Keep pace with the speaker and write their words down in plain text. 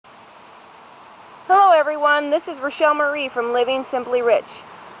everyone, this is Rochelle Marie from Living Simply Rich.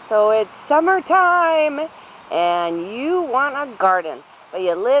 So it's summertime and you want a garden, but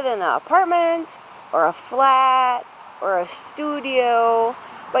you live in an apartment or a flat or a studio,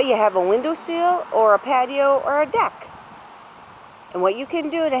 but you have a windowsill or a patio or a deck. And what you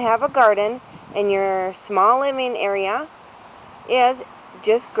can do to have a garden in your small living area is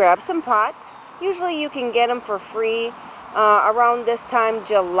just grab some pots. Usually you can get them for free around this time,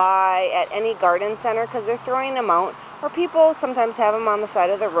 July, at any garden center, because they're throwing them out. Or people sometimes have them on the side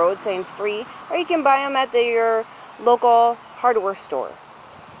of the road saying free, or you can buy them at your local hardware store.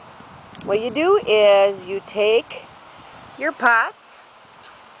 What you do is you take your pots,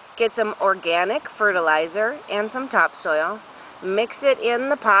 get some organic fertilizer and some topsoil, mix it in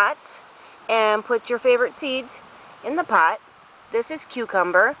the pots, and put your favorite seeds in the pot. This is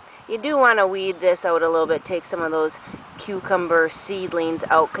cucumber. You do want to weed this out a little bit, take some of those cucumber seedlings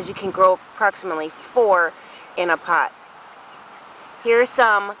out, because you can grow approximately 4 in a pot. Here's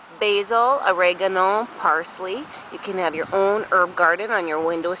some basil, oregano, parsley. You can have your own herb garden on your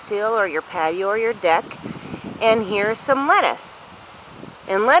windowsill or your patio or your deck. And here's some lettuce.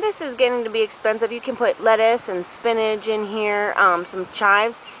 And lettuce is getting to be expensive. You can put lettuce and spinach in here, some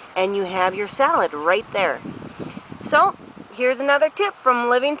chives, and you have your salad right there. So here's another tip from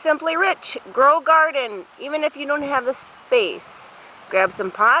Living Simply Rich. Grow a garden, even if you don't have the space. Grab some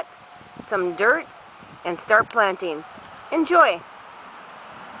pots, some dirt, and start planting. Enjoy!